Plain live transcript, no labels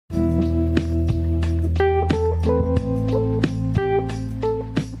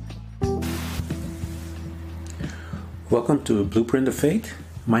Welcome to Blueprint of Faith.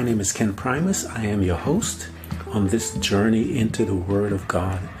 My name is Ken Primus. I am your host on this journey into the Word of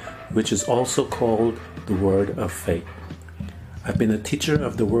God, which is also called the Word of Faith. I've been a teacher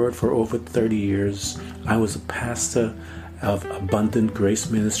of the Word for over 30 years. I was a pastor of Abundant Grace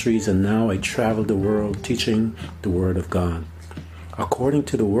Ministries, and now I travel the world teaching the Word of God. According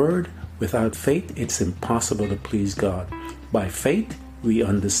to the Word, without faith, it's impossible to please God. By faith, we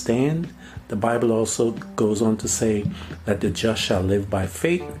understand. The Bible also goes on to say that the just shall live by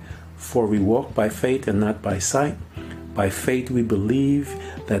faith, for we walk by faith and not by sight. By faith we believe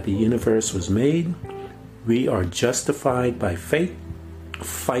that the universe was made. We are justified by faith.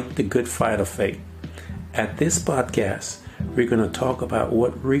 Fight the good fight of faith. At this podcast, we're going to talk about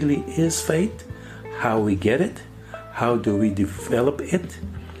what really is faith, how we get it, how do we develop it,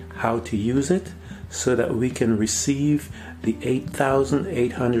 how to use it, so that we can receive the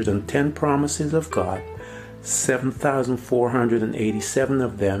 8,810 promises of God, 7,487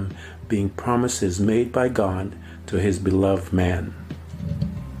 of them being promises made by God to His beloved man.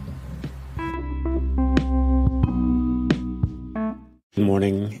 Good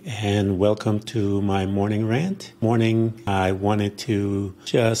morning and welcome to my morning rant. I wanted to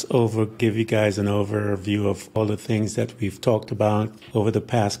just give you guys an overview of all the things that we've talked about over the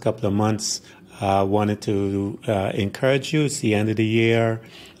past couple of months. I wanted to encourage you. It's the end of the year.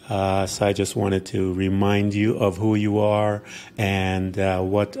 So I just wanted to remind you of who you are and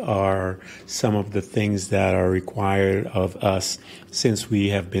what are some of the things that are required of us since we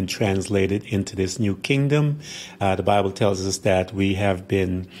have been translated into this new kingdom. The Bible tells us that we have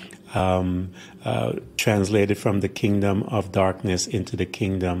been translated from the kingdom of darkness into the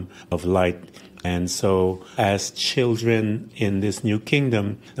kingdom of light. And so as children in this new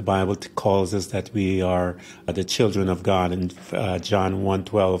kingdom, the Bible calls us that we are the children of God in John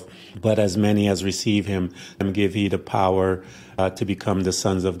 1:12. But as many as receive him, them give he the power to become the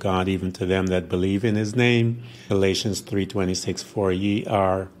sons of God, even to them that believe in his name. Galatians 3:26, for ye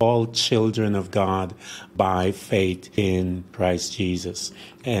are all children of God by faith in Christ Jesus.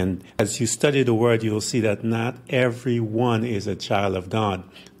 And as you study the word, you'll see that not everyone is a child of God.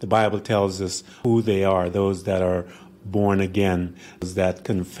 The Bible tells us who they are, those that are born again, those that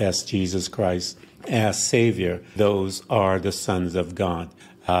confess Jesus Christ as Savior. Those are the sons of God.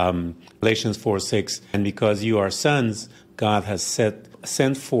 Galatians 4:6, and because you are sons, God has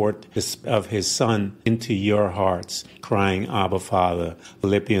sent forth of his Son into your hearts, crying, Abba, Father.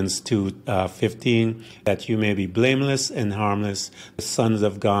 Philippians 2:15, that you may be blameless and harmless, the sons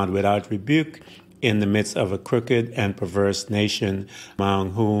of God without rebuke, in the midst of a crooked and perverse nation,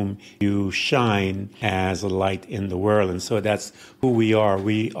 among whom you shine as a light in the world. And so that's who we are.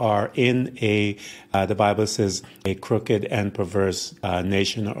 We are in the Bible says, a crooked and perverse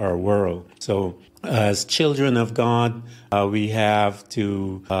nation or world. So as children of God, we have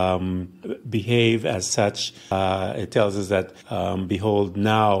to behave as such. It tells us that, behold,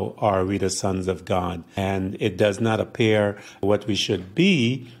 now are we the sons of God. And it does not appear what we should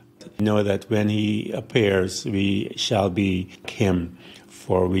be. Know that when he appears, we shall be him,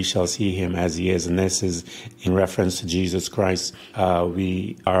 for we shall see him as he is. And this is in reference to Jesus Christ.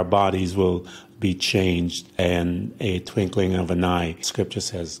 Our bodies will be changed in a twinkling of an eye, Scripture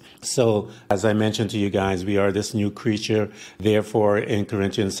says. So, as I mentioned to you guys, we are this new creature. Therefore, in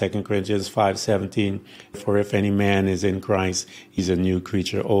 2 Corinthians 5:17, for if any man is in Christ, he's a new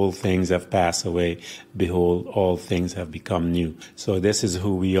creature. Old things have passed away. Behold, all things have become new. So this is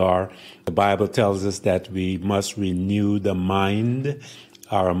who we are. The Bible tells us that we must renew the mind.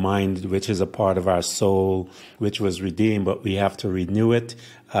 Our mind, which is a part of our soul, which was redeemed, but we have to renew it.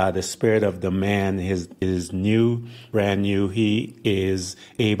 The spirit of the man is new, brand new. He is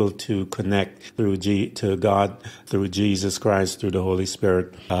able to connect to God through Jesus Christ, through the Holy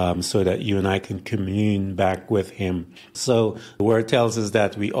Spirit, so that you and I can commune back with him. So the word tells us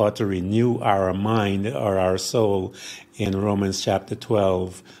that we ought to renew our mind or our soul in Romans chapter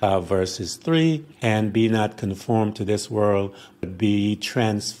 12, verses 3, and be not conformed to this world, but be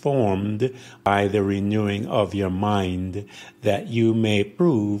transformed by the renewing of your mind, that you may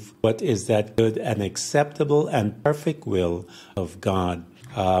prove what is that good and acceptable and perfect will of God.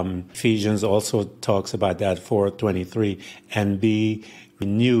 Ephesians also talks about that, 4:23, and be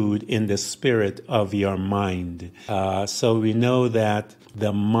renewed in the spirit of your mind. So we know that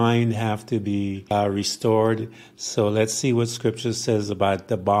the mind have to be restored. So let's see what Scripture says about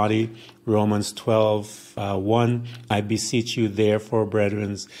the body. Romans 12:1, I beseech you therefore,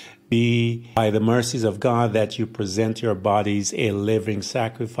 brethren, be by the mercies of God that you present your bodies a living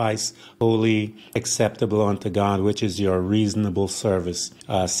sacrifice, holy, acceptable unto God, which is your reasonable service.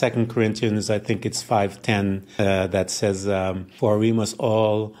 2 Corinthians, I think it's 5:10, that says, for we must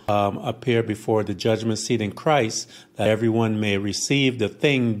all appear before the judgment seat in Christ, that everyone may receive the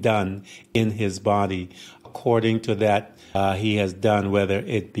thing done in his body, according to that he has done, whether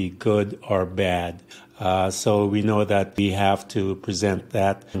it be good or bad. So we know that we have to present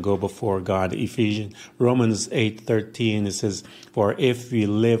that and go before God. Romans 8:13, it says, for if we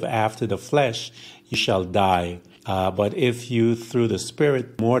live after the flesh, you shall die. But if you through the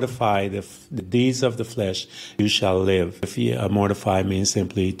Spirit mortify the deeds of the flesh, you shall live. If you mortify means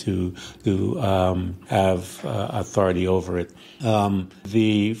simply to have authority over it.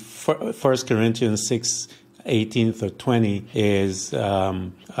 The 1 Corinthians 6:18-20 is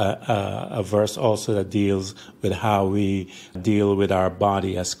a verse also that deals with how we deal with our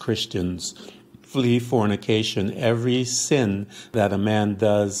body as Christians. Flee fornication. Every sin that a man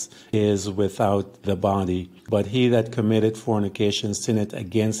does is without the body, but he that committeth fornication sinneth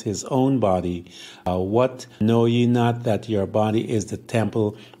against his own body. What know ye not that your body is the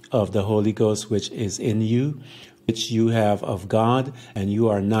temple of the Holy Ghost which is in you, which you have of God, and you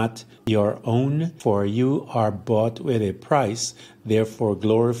are not your own, for you are bought with a price. Therefore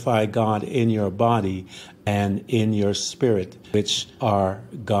glorify God in your body and in your spirit, which are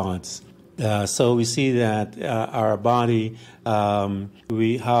God's. So we see that our body,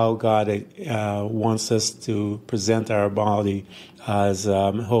 how God wants us to present our body as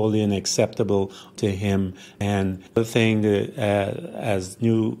holy and acceptable to Him. And the thing that, as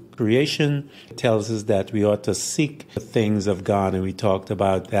new creation, tells us that we ought to seek the things of God, and we talked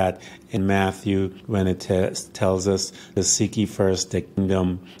about that in Matthew when it tells us to seek ye first the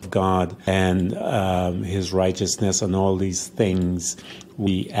kingdom of God and His righteousness, and all these things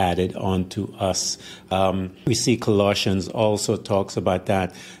we added onto us. We see Colossians also talks about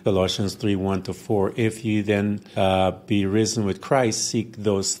that. Colossians 3:1-4. If you then be risen with Christ, seek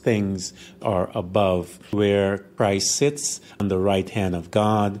those things are above, where Christ sits on the right hand of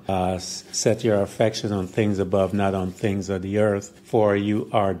God. Set your affection on things above, not on things of the earth. For you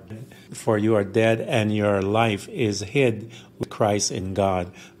are dead, and your life is hid with Christ in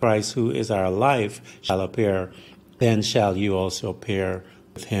God. Christ, who is our life, shall appear. Then shall you also appear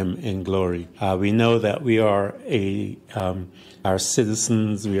with Him in glory. We know that we are our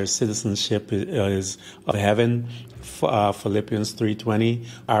citizens. Our citizenship is of heaven. Philippians 3:20.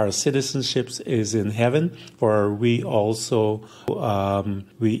 Our citizenship is in heaven, for we also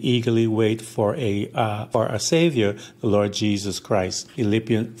we eagerly wait for a Savior, the Lord Jesus Christ.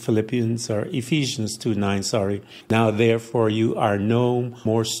 Ephesians 2:9. Sorry. Now therefore you are no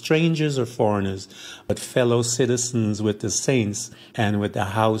more strangers or foreigners, but fellow citizens with the saints and with the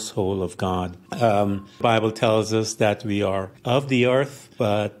household of God. The Bible tells us that we are of the earth,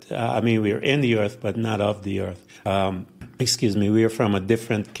 but we are in the earth, but not of the earth. We are from a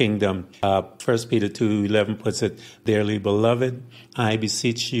different kingdom. 1 Peter 2:11 puts it, dearly beloved, I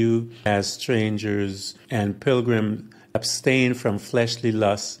beseech you as strangers and pilgrims, abstain from fleshly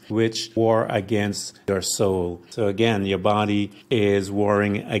lusts which war against your soul. So again, your body is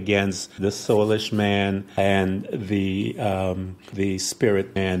warring against the soulish man and the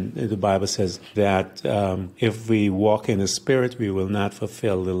spirit man. The Bible says that if we walk in the spirit, we will not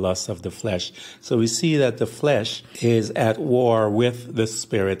fulfill the lusts of the flesh. So we see that the flesh is at war with the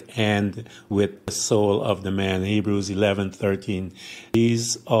spirit and with the soul of the man. Hebrews 11:13.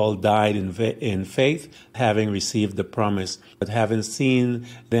 These all died in faith, having received the promise, but having seen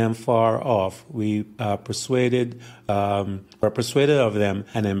them far off, we were persuaded of them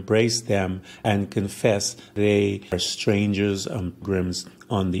and embraced them and confess they are strangers and pilgrims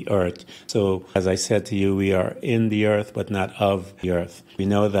on the earth. So, as I said to you, we are in the earth, but not of the earth. We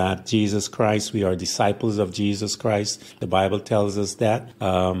know that Jesus Christ, we are disciples of Jesus Christ. The Bible tells us that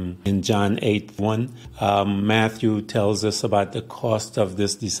in John 8:1. Matthew tells us about the cost of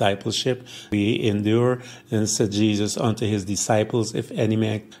this discipleship. We endure, and said Jesus unto his disciples, if any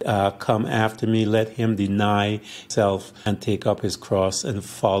man come after me, let him deny himself and take up his cross and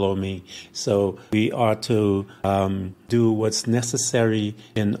follow me. So we are to do what's necessary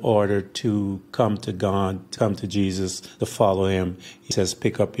in order to come to God, come to Jesus, to follow Him. He says,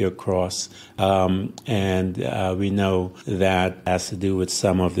 pick up your cross. And we know that has to do with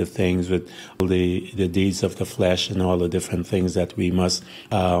some of the things with the deeds of the flesh and all the different things that we must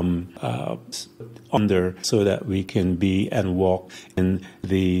under so that we can be and walk in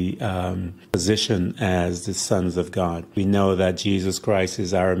the position as the sons of God. We know that Jesus Christ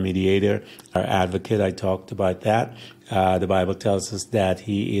is our mediator, our advocate. I talked about that. The Bible tells us that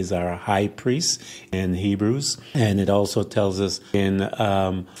he is our high priest in Hebrews. And it also tells us in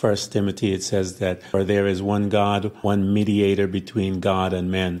 1 Timothy, it says that, for there is one God, one mediator between God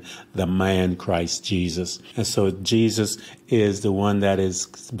and men, the man Christ Jesus. And so Jesus is the one that is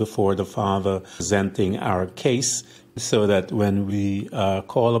before the Father presenting our case, so that when we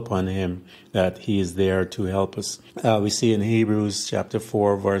call upon him, that he is there to help us. We see in Hebrews chapter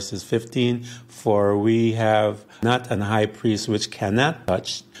 4, verses 15, for we have not an high priest which cannot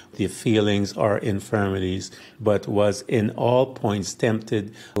touch the feelings or infirmities, but was in all points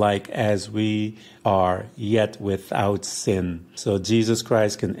tempted like as we are, yet without sin. So Jesus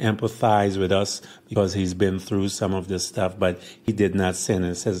Christ can empathize with us because he's been through some of this stuff, but he did not sin.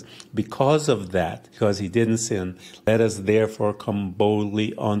 And it says, because of that, because he didn't sin, let us therefore come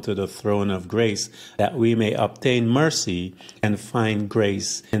boldly unto the throne of grace, that we may obtain mercy and find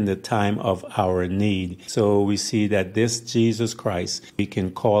grace in the time of our need. So we see that this Jesus Christ, we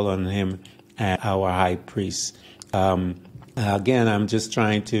can call on him as our high priest. Again, I'm just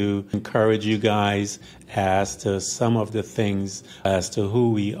trying to encourage you guys as to some of the things as to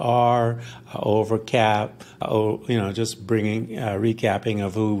who we are, just bringing, recapping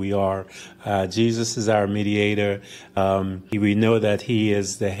of who we are. Jesus is our mediator. We know that he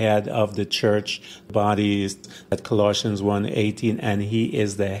is the head of the church. The body is at Colossians 1:18, and he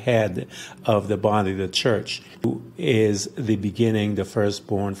is the head of the body, the church, who is the beginning, the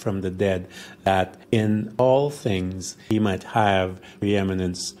firstborn from the dead, that in all things he might have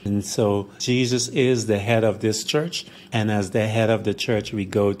preeminence. And so Jesus is the head of this church, and as the head of the church, we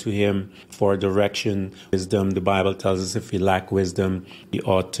go to him for direction, wisdom. The Bible tells us if we lack wisdom, we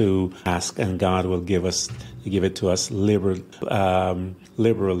ought to ask, and God will give it to us liberally.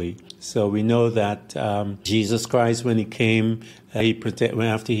 So we know that Jesus Christ, when he came,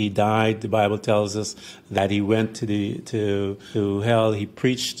 after he died, the Bible tells us that he went to hell. He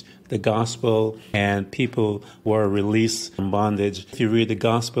preached the gospel, and people were released from bondage. If you read the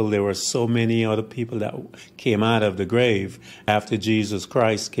gospel, there were so many other people that came out of the grave after Jesus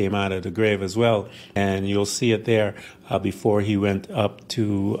Christ came out of the grave as well. And you'll see it there before he went up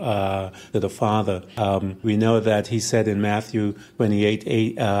to the Father. We know that he said in Matthew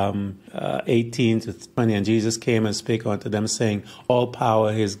 28:18-20, and Jesus came and spake unto them, saying, all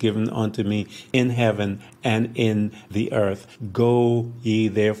power is given unto me in heaven and in the earth. Go ye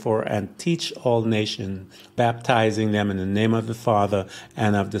therefore and teach all nations, baptizing them in the name of the Father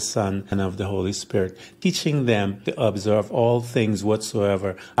and of the Son and of the Holy Spirit, teaching them to observe all things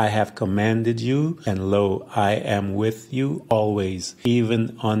whatsoever I have commanded you, and lo, I am with you always,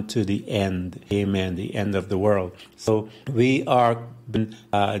 even unto the end. Amen. The end of the world. So we are,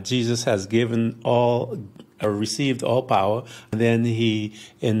 Jesus has received all power. And then he,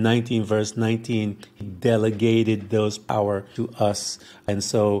 in verse 19, he delegated those power to us. And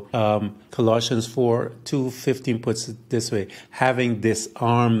so Colossians 2:15 puts it this way: having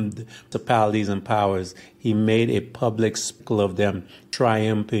disarmed principalities and powers, he made a public spectacle of them,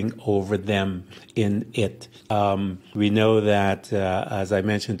 triumphing over them in it. We know that, as I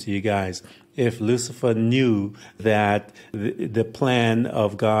mentioned to you guys, if Lucifer knew that the plan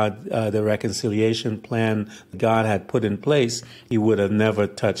of God, the reconciliation plan God had put in place, he would have never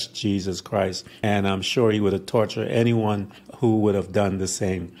touched Jesus Christ. And I'm sure he would have tortured anyone who would have done the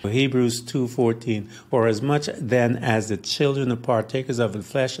same. Hebrews 2:14, for as much then as the children are partakers of the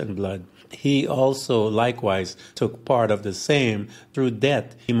flesh and blood, he also likewise took part of the same, through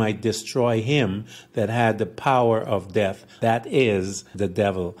death he might destroy him that had the power of death, that is, the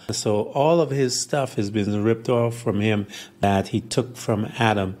devil. So all of his stuff has been ripped off from him that he took from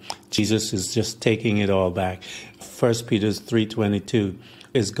Adam. Jesus is just taking it all back. 1 Peter 3:22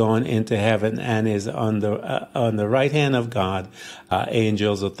 is gone into heaven and is on the right hand of God,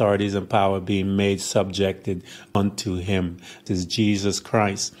 angels, authorities, and power being made subjected unto him. It is Jesus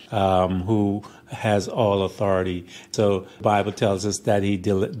Christ who has all authority. So the Bible tells us that he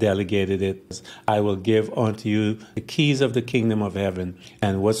delegated it. I will give unto you the keys of the kingdom of heaven,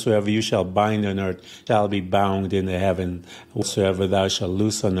 and whatsoever you shall bind on earth shall be bound in the heaven. Whatsoever thou shalt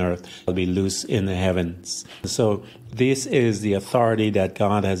loose on earth shall be loose in the heavens. So this is the authority that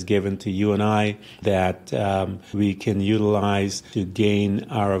God has given to you and I, that we can utilize to gain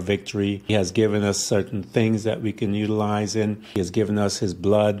our victory. He has given us certain things that we can utilize in. He has given us his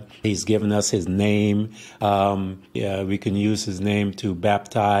blood. He's given us his name. We can use his name to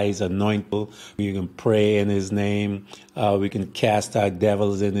baptize, anoint. We can pray in his name. We can cast out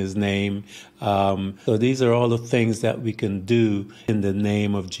devils in his name. So these are all the things that we can do in the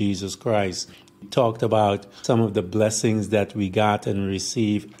name of Jesus Christ. talked about some of the blessings that we got and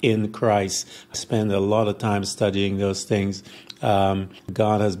received in Christ. I spend a lot of time studying those things. God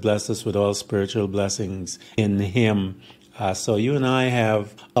has blessed us with all spiritual blessings in Him. So you and I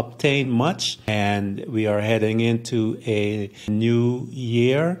have obtained much, and we are heading into a new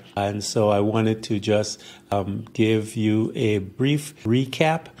year. And so I wanted to just give you a brief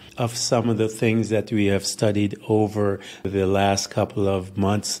recap of some of the things that we have studied over the last couple of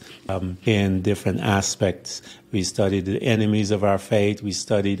months in different aspects. We studied the enemies of our faith. We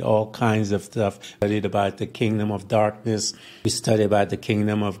studied all kinds of stuff. We studied about the kingdom of darkness. We studied about the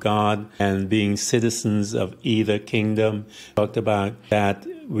kingdom of God and being citizens of either kingdom. Talked about that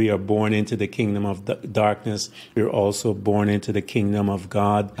we are born into the kingdom of darkness. We're also born into the kingdom of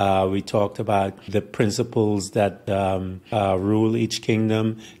God. We talked about the principles that rule each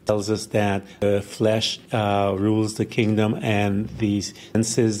kingdom. It tells us that the flesh rules the kingdom, and the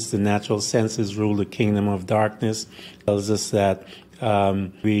senses, the natural senses, rule the kingdom of darkness. It tells us that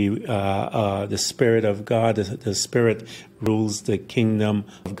the Spirit of God, the Spirit rules the kingdom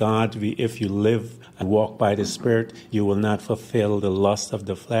of God. If you live and walk by the Spirit, you will not fulfill the lust of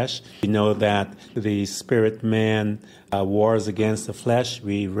the flesh. We know that the spirit man wars against the flesh.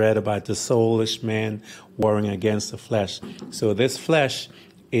 We read about the soulish man warring against the flesh. So this flesh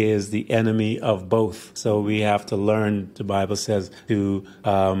is the enemy of both. So we have to learn, the Bible says, to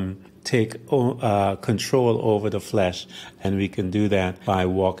take control over the flesh, and we can do that by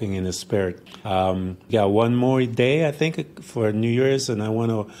walking in the Spirit. One more day, I think, for New Year's, and I want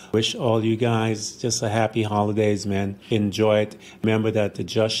to wish all you guys just a happy holidays, man. Enjoy it. Remember that the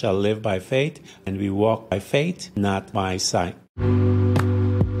just shall live by faith, and we walk by faith, not by sight.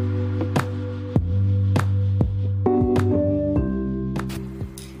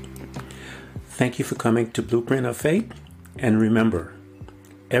 Thank you for coming to Blueprint of Faith, and remember,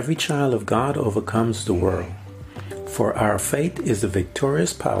 every child of God overcomes the world, for our faith is the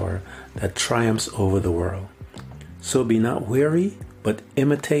victorious power that triumphs over the world. So be not weary, but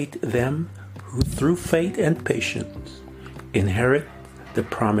imitate them who through faith and patience inherit the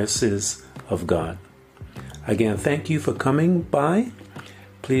promises of God. Again, thank you for coming by.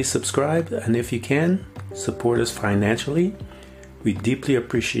 Please subscribe, and if you can, support us financially. We deeply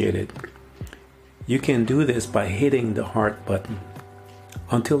appreciate it. You can do this by hitting the heart button.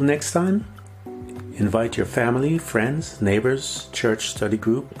 Until next time, invite your family, friends, neighbors, church study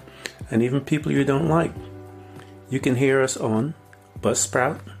group, and even people you don't like. You can hear us on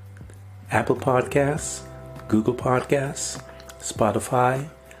Buzzsprout, Apple Podcasts, Google Podcasts, Spotify,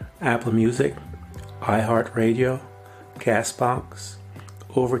 Apple Music, iHeartRadio, Castbox,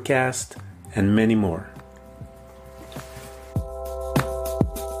 Overcast, and many more.